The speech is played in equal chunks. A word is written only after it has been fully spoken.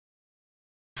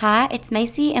Hi, it's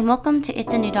Macy, and welcome to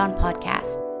It's a New Dawn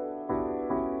podcast.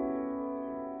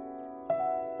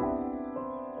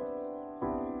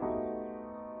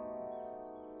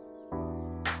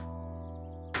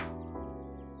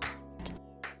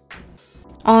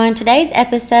 On today's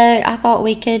episode, I thought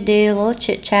we could do a little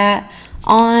chit chat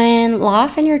on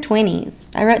life in your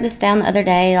 20s. I wrote this down the other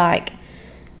day,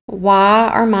 why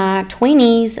are my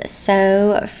 20s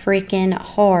so freaking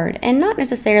hard? And not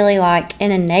necessarily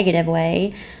in a negative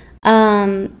way.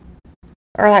 Or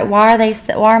why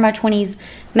are my 20s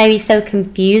maybe so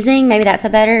confusing? Maybe that's a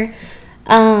better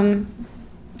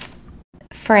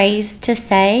phrase to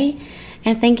say.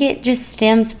 And I think it just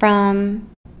stems from,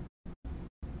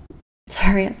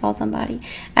 sorry, I saw somebody.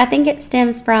 I think it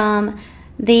stems from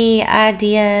the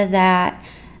idea that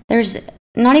there's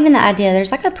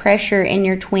a pressure in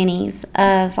your 20s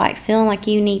of feeling like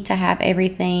you need to have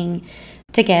everything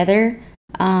together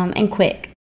and quick.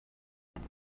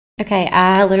 Okay,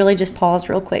 I literally just paused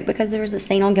real quick because there was a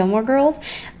scene on Gilmore Girls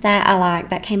that I liked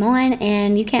that came on,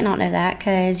 and you can't not know that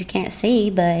because you can't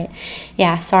see, but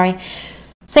yeah, sorry.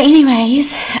 So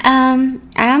anyways, I'm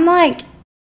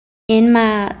in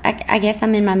my, I guess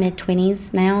I'm in my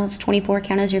mid-20s now. It's 24,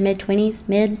 count as your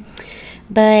mid-20s,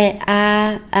 but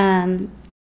I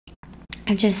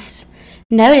just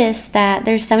noticed that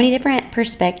there's so many different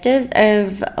perspectives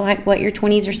of what your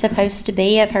 20s are supposed to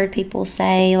be. I've heard people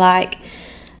say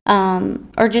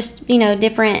or just,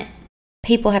 different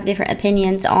people have different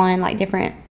opinions on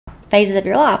different phases of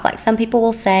your life. Some people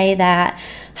will say that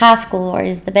high school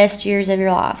is the best years of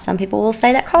your life. Some people will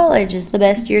say that college is the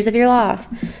best years of your life.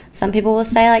 Some people will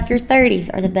say your 30s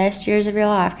are the best years of your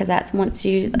life because that's once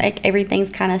you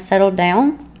everything's kind of settled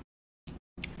down.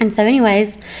 And so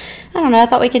anyways, I don't know, I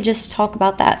thought we could just talk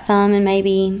about that some and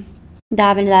maybe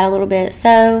dive into that a little bit.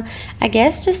 So I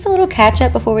guess just a little catch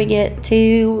up before we get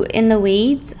too in the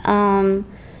weeds. I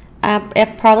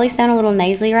probably sound a little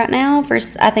nasally right now.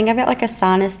 First, I think I've got a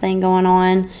sinus thing going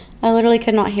on. I literally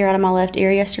could not hear out of my left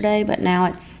ear yesterday, but now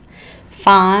it's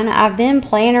fine. I've been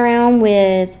playing around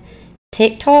with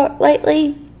TikTok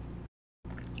lately.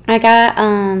 I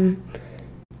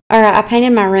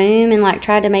painted my room and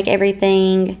tried to make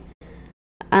everything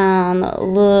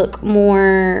look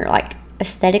more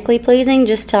aesthetically pleasing,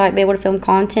 just to be able to film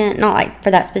content, not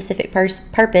for that specific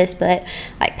purpose, but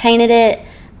painted it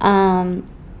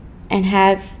and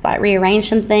have rearranged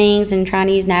some things and trying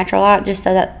to use natural light just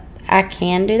so that I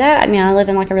can do that. I mean, I live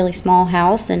in a really small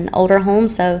house and older home,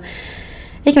 so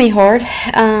it can be hard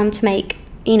to make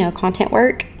content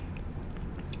work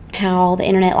how the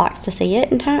internet likes to see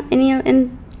it in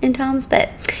times, but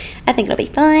I think it'll be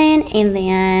fun. And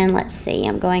then let's see,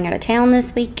 I'm going out of town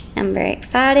this week. I'm very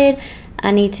excited.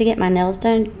 I need to get my nails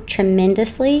done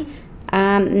tremendously.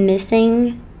 I'm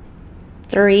missing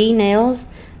 3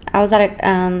 nails. I was at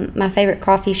my favorite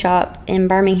coffee shop in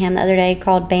Birmingham the other day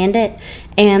called Bandit,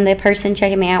 and the person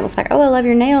checking me out was like, "Oh, I love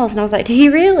your nails." And I was like, "Do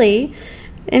you really?"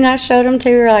 And I showed them to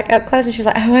her up close, and she was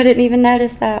like, "Oh, I didn't even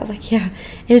notice that." I was like, "Yeah,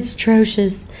 it's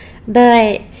atrocious."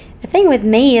 But the thing with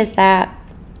me is that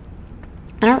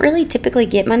I don't really typically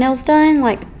get my nails done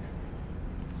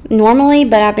normally,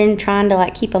 but I've been trying to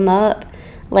keep them up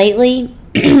lately.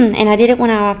 And I did it when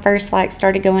I first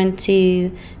started going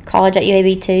to college at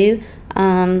UAB too.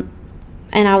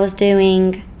 And I was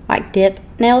doing dip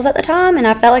nails at the time, and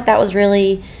I felt that was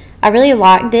I really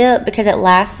like dip because it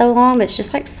lasts so long, but it's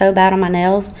just so bad on my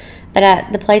nails. But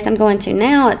at the place I'm going to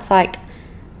now, it's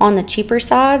on the cheaper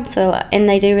side, and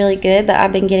they do really good, but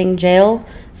I've been getting gel,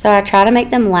 so I try to make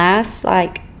them last.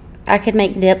 I could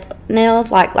make dip nails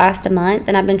last a month,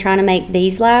 and I've been trying to make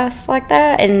these last like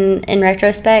that, and in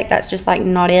retrospect, that's just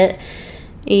not it.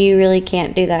 You really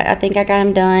can't do that. I think I got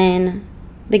them done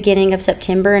beginning of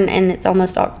September, and it's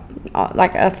almost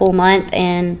a full month,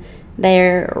 and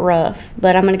they're rough,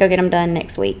 but I'm going to go get them done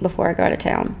next week before I go out of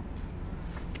town.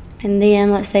 And then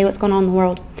let's see what's going on in the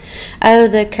world. Oh,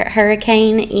 the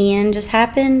Hurricane Ian just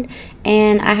happened,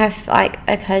 and I have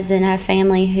a cousin, I have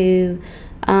family who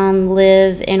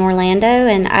live in Orlando,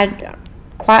 and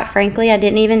quite frankly, I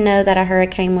didn't even know that a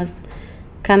hurricane was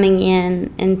coming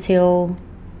in until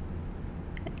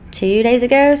 2 days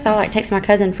ago. So I text my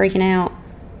cousin freaking out.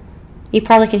 You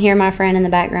probably can hear my friend in the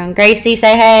background. Gracie,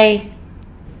 say hey.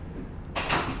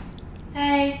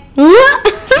 Hey.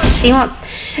 She wants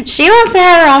to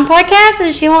have her own podcast,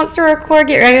 and she wants to record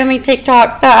Get Ready With Me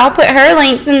TikTok. So I'll put her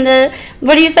links in the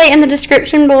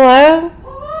description below.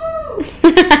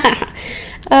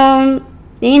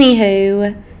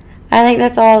 Anywho, I think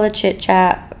that's all the chit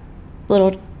chat,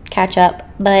 little catch up.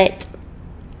 But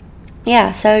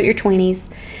yeah, so your 20s.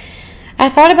 I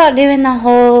thought about doing the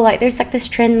whole, like, there's like this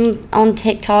trend on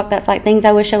TikTok that's like things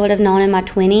I wish I would have known in my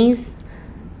 20s.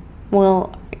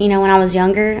 Well, when I was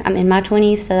younger. I'm in my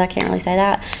 20s, so I can't really say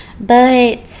that.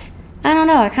 But I don't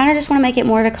know. I kind of just want to make it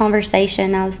more of a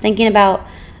conversation. I was thinking about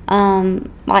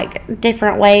like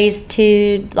different ways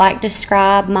to like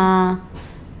describe my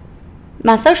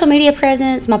social media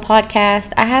presence, my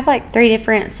podcast. I have like 3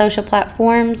 different social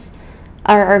platforms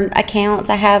or accounts.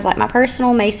 I have like my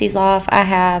personal Macy's Life. I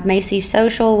have Macy's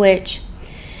Social, which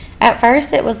at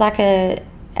first it was like a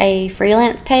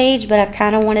freelance page, but I've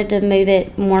kind of wanted to move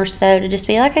it more so to just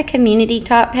be like a community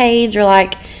type page, or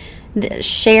like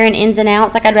sharing ins and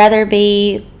outs. Like I've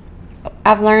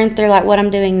learned through like what I'm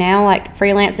doing now, like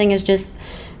freelancing is just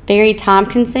very time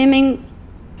consuming,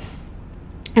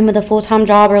 and with a full-time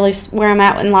job, or at least where I'm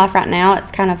at in life right now,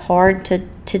 it's kind of hard to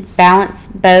balance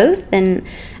both, and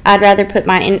I'd rather put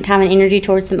my time and energy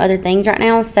towards some other things right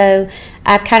now. So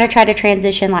I've kind of tried to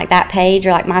transition like that page,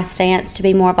 or like my stance, to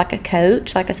be more of like a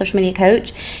coach, like a social media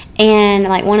coach. And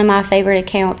like one of my favorite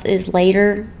accounts is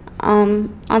Later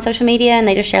on social media, and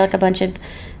they just share like a bunch of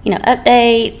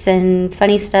updates and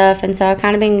funny stuff. And so I've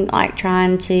kind of been like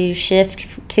trying to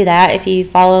shift to that. If you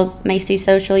follow Macy's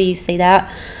Social, you see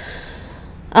that.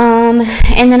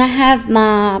 And then I have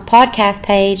my podcast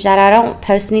page that I don't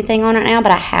post anything on right now,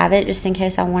 but I have it just in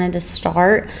case I wanted to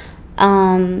start.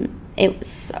 It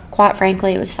was, quite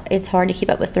frankly, it's hard to keep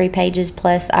up with 3 pages,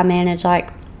 plus I manage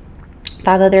like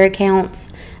 5 other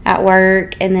accounts at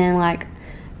work, and then like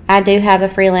I do have a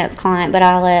freelance client, but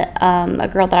I let a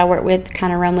girl that I work with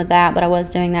kind of run with that, but I was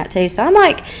doing that too. So I'm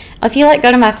like, if you like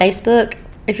go to my Facebook,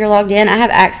 if you're logged in, I have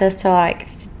access to like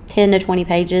 10 to 20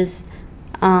 pages.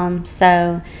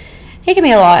 So it can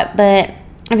be a lot, but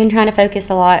I've been trying to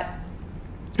focus a lot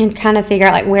and kind of figure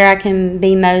out like where I can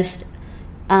be most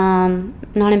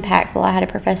not impactful. I had a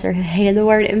professor who hated the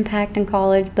word impact in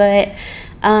college, but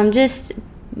just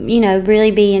really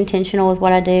be intentional with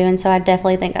what I do. And so I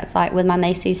definitely think that's like with my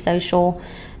Macy's Social,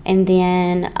 and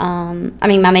then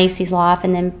my Macy's Life,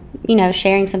 and then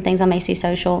sharing some things on Macy's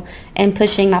Social and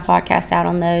pushing my podcast out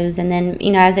on those, and then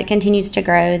as it continues to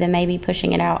grow, then maybe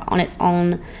pushing it out on its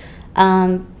own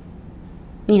own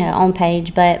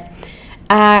page. But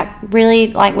I really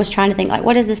was trying to think like,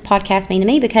 what does this podcast mean to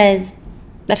me, because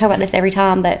I talk about this every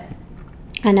time, but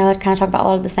I know I kind of talk about a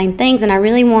lot of the same things, and I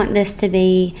really want this to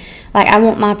be like, I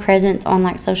want my presence on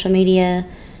like social media.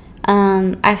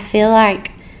 I feel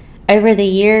like over the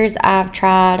years I've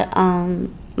tried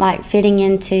like fitting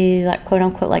into like quote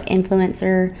unquote like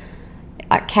influencer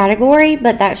like category,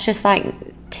 but that's just like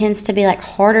tends to be like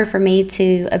harder for me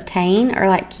to obtain or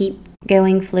like keep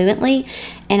going fluently.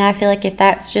 And I feel like if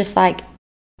that's just like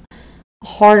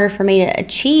harder for me to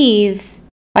achieve,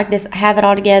 like this have it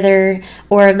all together,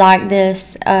 or like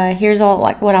this here's all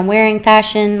like what I'm wearing,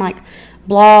 fashion, like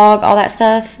blog, all that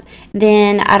stuff,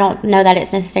 then I don't know that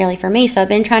it's necessarily for me. So I've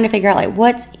been trying to figure out like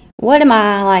what am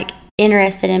I like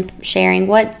interested in sharing,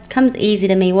 what comes easy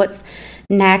to me, what's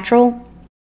natural.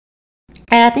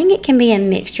 And I think it can be a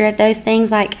mixture of those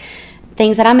things, like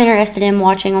things that I'm interested in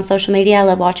watching on social media. I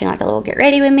love watching like the little get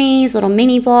ready with me's, little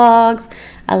mini vlogs.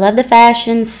 I love the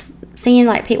fashions, seeing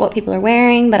like what people are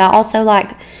wearing, but I also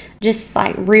like just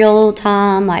like real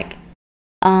time, like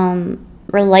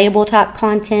relatable type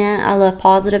content. I love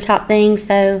positive type things.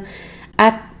 So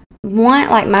I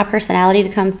want like my personality to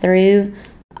come through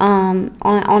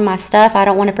on my stuff. I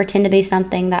don't want to pretend to be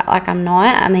something that like I'm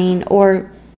not.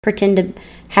 Or pretend to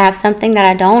have something that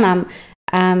I don't.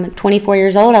 I'm 24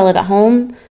 years old. I live at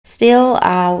home still.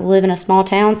 I live in a small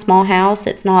town, small house.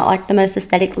 It's not like the most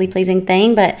aesthetically pleasing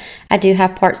thing, but I do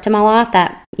have parts to my life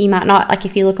that you might not, like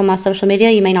if you look on my social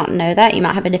media, you may not know that. You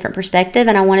might have a different perspective,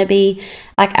 and I want to be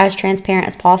like as transparent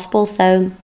as possible.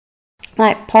 So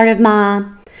like part of my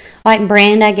like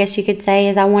brand, I guess you could say,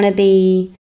 is I want to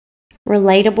be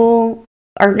relatable,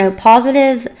 or no,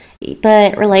 positive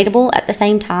but relatable at the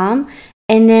same time.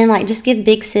 And then like just give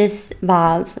big sis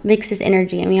vibes, big sis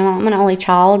energy. I'm an only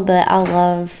child, but I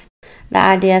love the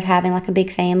idea of having like a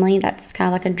big family. That's kind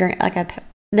of like a dream, like a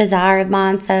desire of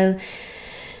mine. So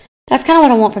that's kind of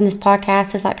what I want from this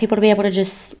podcast, is like people to be able to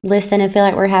just listen and feel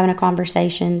like we're having a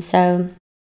conversation. So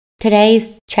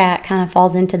today's chat kind of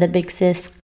falls into the big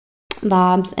sis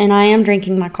vibes, and I am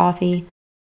drinking my coffee.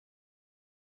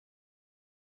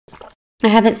 I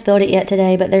haven't spilled it yet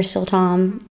today, but there's still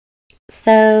time.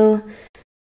 So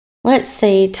let's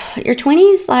see. Your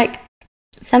 20s, like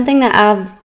something that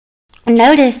I've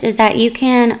noticed is that you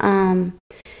can,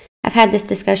 I've had this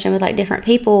discussion with like different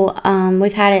people.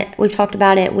 We've talked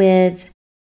about it with,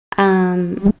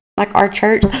 like our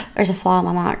church. There's a fly on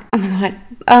my mic. Oh my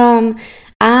God.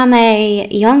 I'm a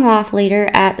young life leader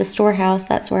at the storehouse.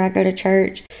 That's where I go to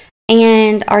church.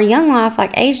 And our young life,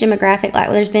 like, age demographic, like,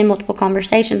 there's been multiple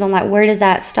conversations on, like, where does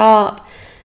that stop?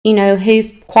 You know, who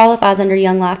qualifies under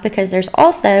young life, because there's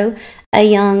also a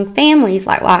young families,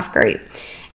 like, life group.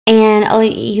 And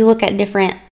you look at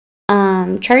different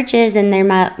churches, and there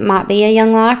might be a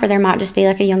young life, or there might just be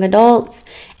like a young adults,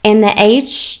 and the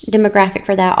age demographic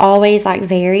for that always like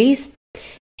varies.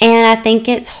 And I think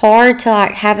it's hard to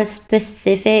like have a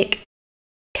specific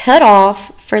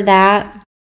cutoff for that,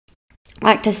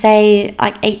 like to say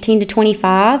like 18 to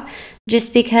 25,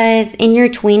 just because in your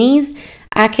 20s,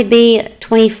 I could be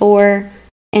 24,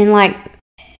 and like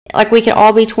we could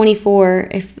all be 24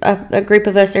 if a group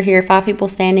of us are here, 5 people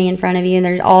standing in front of you, and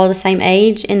they're all the same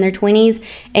age in their 20s,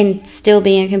 and still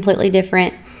being completely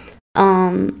different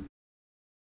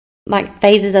like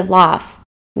phases of life.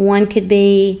 One could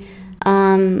be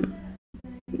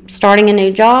starting a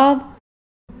new job.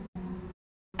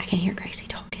 I can hear Gracie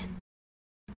talking.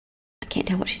 I can't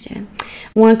tell what she's doing.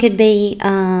 One could be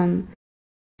going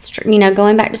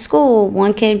back to school.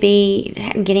 One could be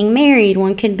getting married.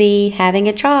 One could be having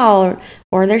a child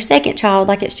or their second child.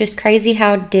 Like, it's just crazy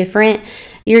how different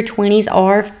your 20s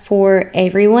are for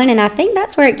everyone. And I think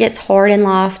that's where it gets hard in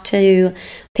life to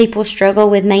people struggle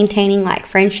with maintaining like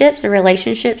friendships or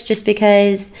relationships, just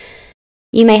because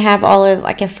you may have all of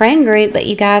like a friend group, but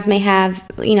you guys may have,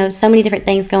 so many different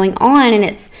things going on. And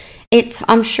it's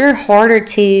I'm sure harder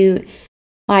to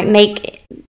like make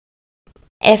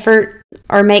effort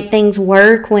or make things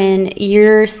work when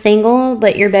you're single,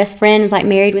 but your best friend is like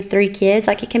married with 3 kids.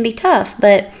 Like, it can be tough,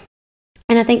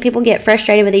 and I think people get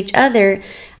frustrated with each other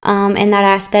in that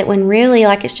aspect, when really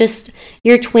like it's just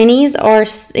your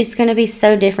 20s it's going to be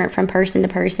so different from person to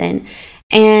person.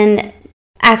 And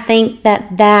I think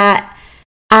that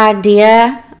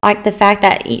idea, like the fact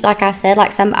that, like I said,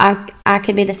 like I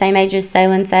could be the same age as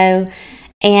so and so,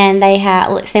 and they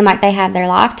seem like they had their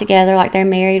life together, like they're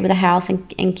married with a house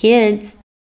and kids,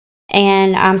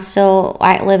 and I'm still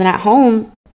like living at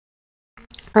home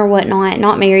or whatnot,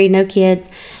 not married, no kids,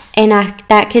 and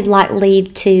that could like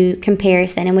lead to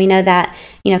comparison, and we know that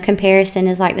comparison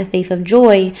is like the thief of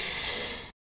joy.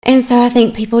 And so I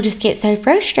think people just get so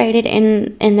frustrated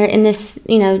in this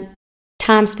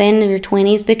time span in your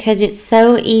 20s, because it's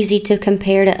so easy to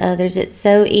compare to others. It's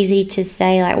so easy to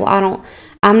say like, well,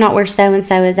 I'm not where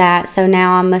so-and-so is at, so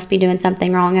now I must be doing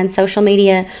something wrong. And social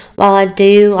media, while I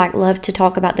do like love to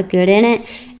talk about the good in it,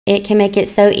 it can make it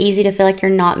so easy to feel like you're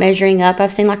not measuring up.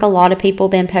 I've seen like a lot of people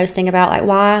been posting about like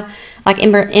why, like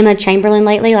Emma Chamberlain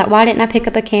lately, like why didn't I pick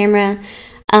up a camera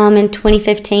in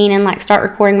 2015 and like start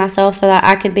recording myself so that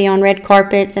I could be on red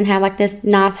carpets and have like this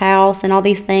nice house and all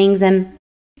these things. And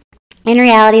in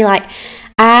reality, like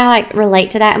I like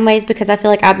relate to that in ways, because I feel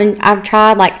like I've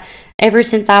tried like ever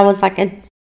since I was like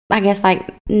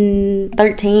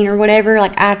 13 or whatever,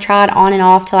 like I tried on and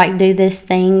off to like do this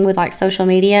thing with like social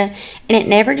media, and it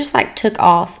never just like took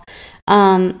off.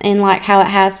 And like how it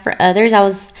has for others,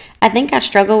 I think I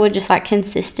struggle with just like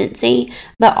consistency,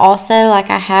 but also like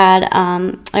I had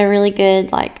a really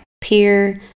good like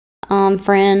peer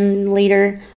friend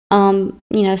leader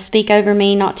speak over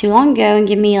me not too long ago and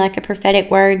give me like a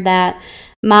prophetic word that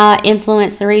my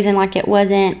influence, the reason like it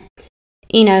wasn't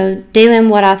doing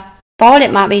what I thought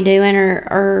it might be doing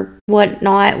or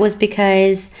whatnot, was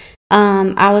because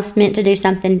I was meant to do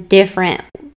something different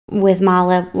with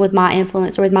my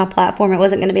influence or with my platform. It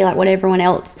wasn't going to be like what everyone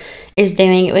else is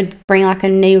doing. It would bring like a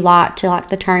new light to like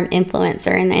the term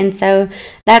influencer, and so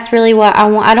that's really what I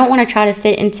want. I don't want to try to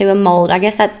fit into a mold. I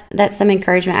guess that's some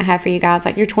encouragement I have for you guys.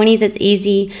 Like your 20s, it's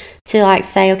easy to like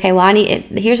say, okay, well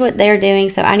here's what they're doing,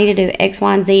 so I need to do X,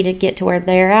 Y, and Z to get to where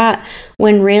they're at.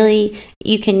 When really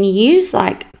you can use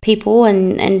like people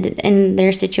and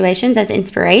their situations as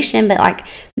inspiration, but like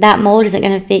that mold isn't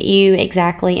going to fit you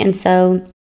exactly. And so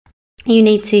we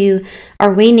need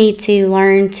to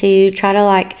learn to try to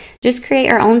like just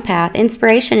create our own path.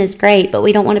 Inspiration is great, but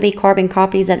we don't want to be carbon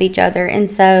copies of each other. And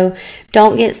so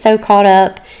don't get so caught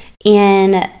up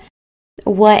in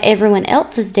what everyone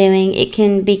else is doing. It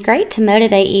can be great to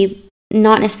motivate you,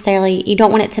 not necessarily, you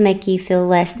don't want it to make you feel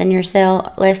less than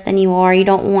yourself, less than you are. You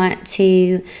don't want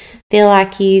to feel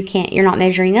like you're not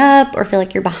measuring up or feel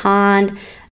like you're behind.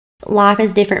 Life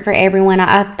is different for everyone.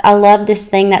 I love this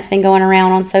thing that's been going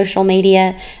around on social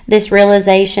media, this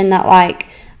realization that like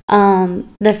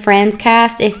the Friends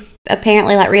cast, if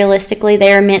apparently like realistically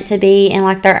they are meant to be in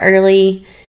like their early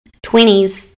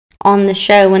 20s on the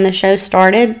show when the show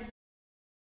started.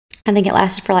 I think it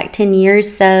lasted for like 10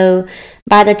 years. So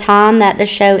by the time that the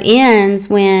show ends,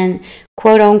 when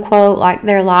quote unquote, like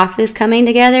their life is coming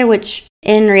together, which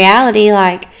in reality,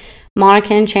 like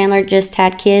Monica and Chandler just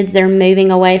had kids. They're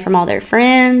moving away from all their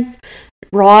friends.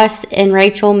 Ross and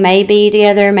Rachel may be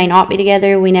together, may not be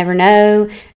together. We never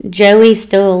know. Joey's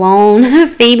still alone.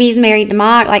 Phoebe's married to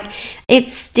Mike. Like,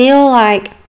 it's still like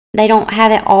they don't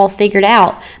have it all figured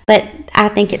out. But I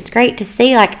think it's great to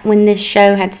see, like, when this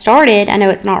show had started, I know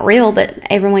it's not real, but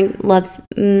everyone should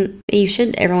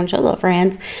love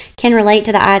Friends, can relate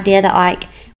to the idea that, like,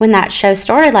 when that show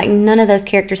started, like, none of those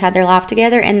characters had their life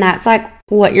together, and that's, like,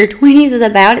 what your 20s is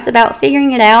about. It's about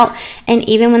figuring it out, and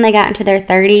even when they got into their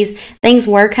 30s, things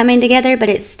were coming together, but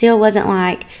it still wasn't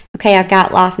like, okay, I've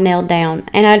got life nailed down,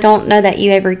 and I don't know that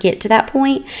you ever get to that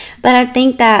point, but I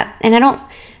think that, and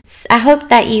I hope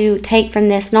that you take from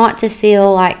this not to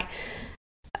feel like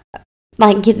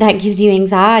that gives you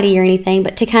anxiety or anything,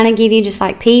 but to kind of give you just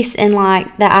like peace and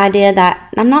like the idea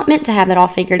that I'm not meant to have it all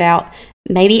figured out,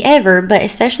 maybe ever, but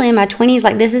especially in my 20s,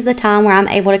 like this is the time where I'm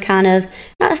able to kind of,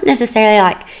 not necessarily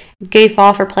like goof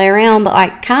off or play around, but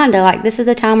like kind of like this is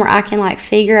the time where I can like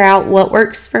figure out what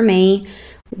works for me,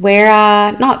 where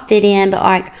I not fit in, but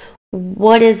like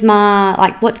what is my,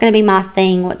 like what's going to be my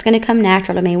thing, what's going to come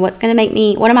natural to me, what's going to make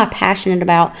me, what am I passionate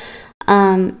about,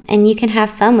 and you can have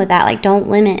fun with that. Like don't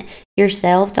limit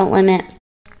yourself, don't limit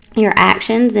your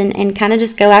actions, and kind of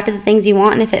just go after the things you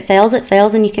want, and if it fails, it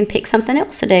fails, and you can pick something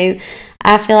else to do.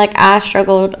 I feel like I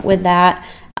struggled with that,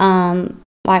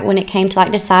 like when it came to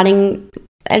like deciding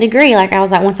a degree. Like I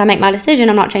was like, once I make my decision,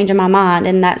 I'm not changing my mind,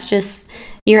 and that's just,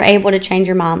 you're able to change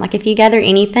your mind. Like if you gather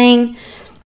anything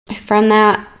from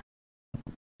that,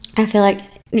 I feel like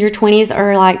your 20s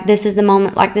are like, this is the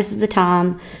moment, like this is the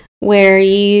time where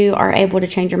you are able to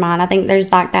change your mind. I think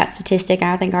there's like that statistic,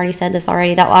 and I think I already said this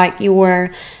already, that like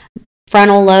your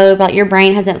frontal lobe, like your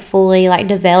brain hasn't fully like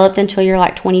developed until you're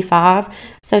like 25.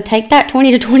 So take that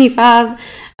 20 to 25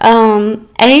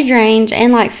 age range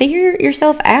and like figure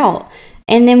yourself out.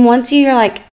 And then once you're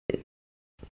like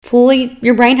fully,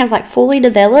 your brain has like fully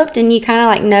developed, and you kind of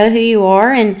like know who you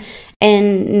are and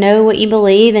know what you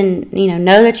believe, and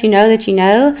know that you know,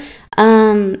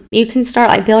 you can start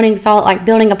like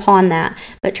building upon that.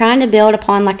 But trying to build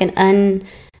upon like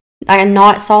a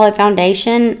not solid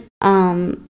foundation,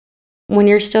 when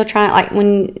you're still trying, like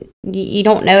when you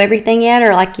don't know everything yet,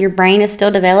 or like your brain is still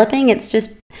developing, it's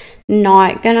just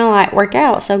not gonna like work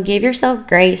out. So give yourself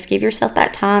grace, give yourself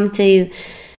that time to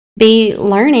be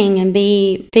learning and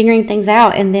be figuring things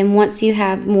out. And then once you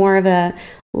have more of a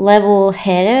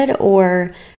level-headed,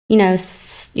 or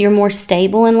you're more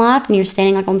stable in life and you're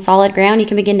standing like on solid ground, you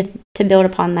can begin to build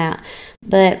upon that.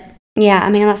 But yeah, I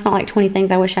mean, that's not like 20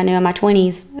 things I wish I knew in my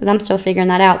 20s, because I'm still figuring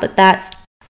that out. But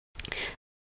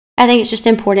I think it's just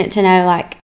important to know,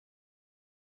 like,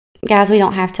 guys, we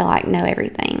don't have to like know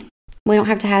everything. We don't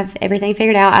have to have everything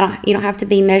figured out. You don't have to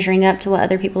be measuring up to what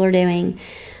other people are doing.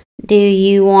 Do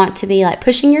you want to be like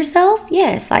pushing yourself?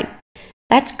 Yes, like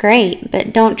that's great,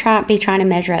 but don't be trying to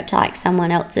measure up to like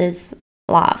someone else's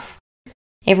life.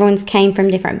 Everyone's came from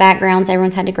different backgrounds.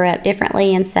 Everyone's had to grow up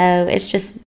differently, and so it's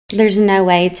just, there's no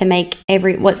way to make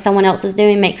what someone else is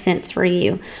doing make sense for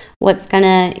you. What's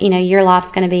gonna, your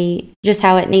life's gonna be just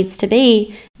how it needs to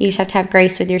be. You just have to have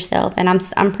grace with yourself. And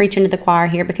I'm preaching to the choir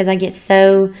here, because I get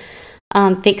so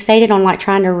fixated on like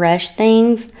trying to rush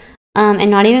things, and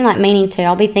not even like meaning to.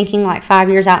 I'll be thinking like 5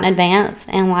 years out in advance,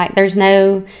 and like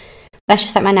that's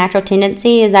just like my natural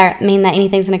tendency. Does that mean that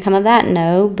anything's gonna come of that?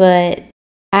 No, but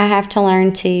I have to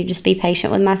learn to just be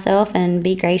patient with myself and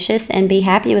be gracious and be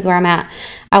happy with where I'm at.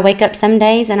 I wake up some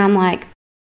days and I'm like,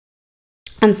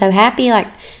 I'm so happy, like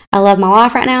I love my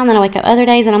life right now. And then I wake up other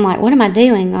days and I'm like, what am I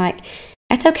doing? Like,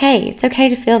 it's okay. It's okay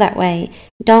to feel that way.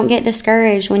 Don't get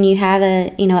discouraged when you have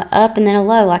a up and then a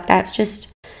low. Like that's just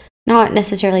not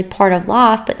necessarily part of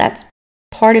life, but that's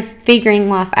part of figuring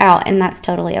life out, and that's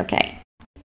totally okay.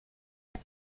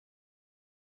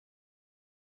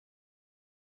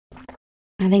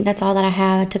 I think that's all that I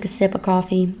have. I took a sip of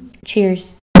coffee.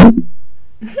 Cheers.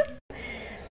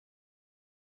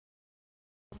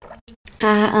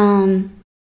 I'm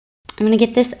gonna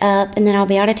get this up, and then I'll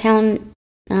be out of town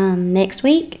next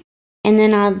week, and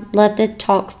then I'd love to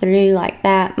talk through like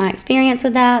that, my experience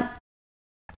with that.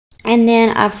 And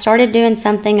then I've started doing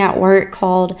something at work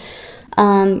called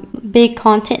big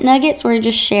content nuggets, where you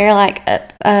just share like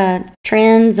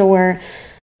trends or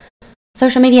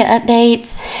social media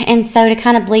updates. And so to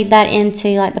kind of bleed that into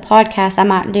like the podcast, I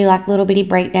might do like little bitty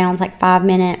breakdowns, like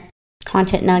 5-minute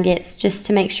content nuggets, just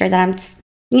to make sure that I'm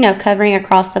covering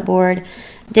across the board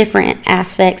different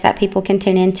aspects that people can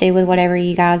tune into with whatever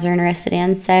you guys are interested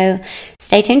in. So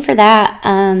stay tuned for that.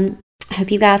 I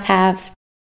hope you guys have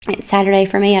It's Saturday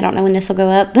for me. I don't know when this will go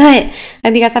up, but I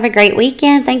hope you guys have a great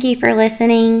weekend. Thank you for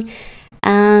listening.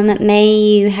 May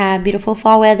you have beautiful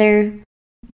fall weather,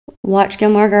 watch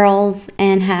Gilmore Girls,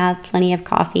 and have plenty of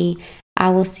coffee.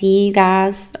 I will see you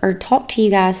guys or talk to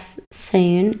you guys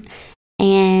soon.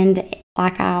 And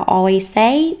like I always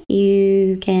say,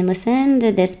 you can listen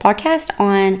to this podcast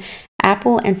on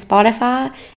Apple and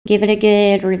Spotify. Give it a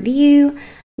good review,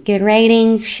 good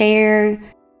rating, share,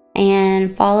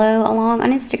 and follow along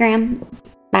on Instagram.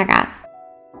 Bye, guys.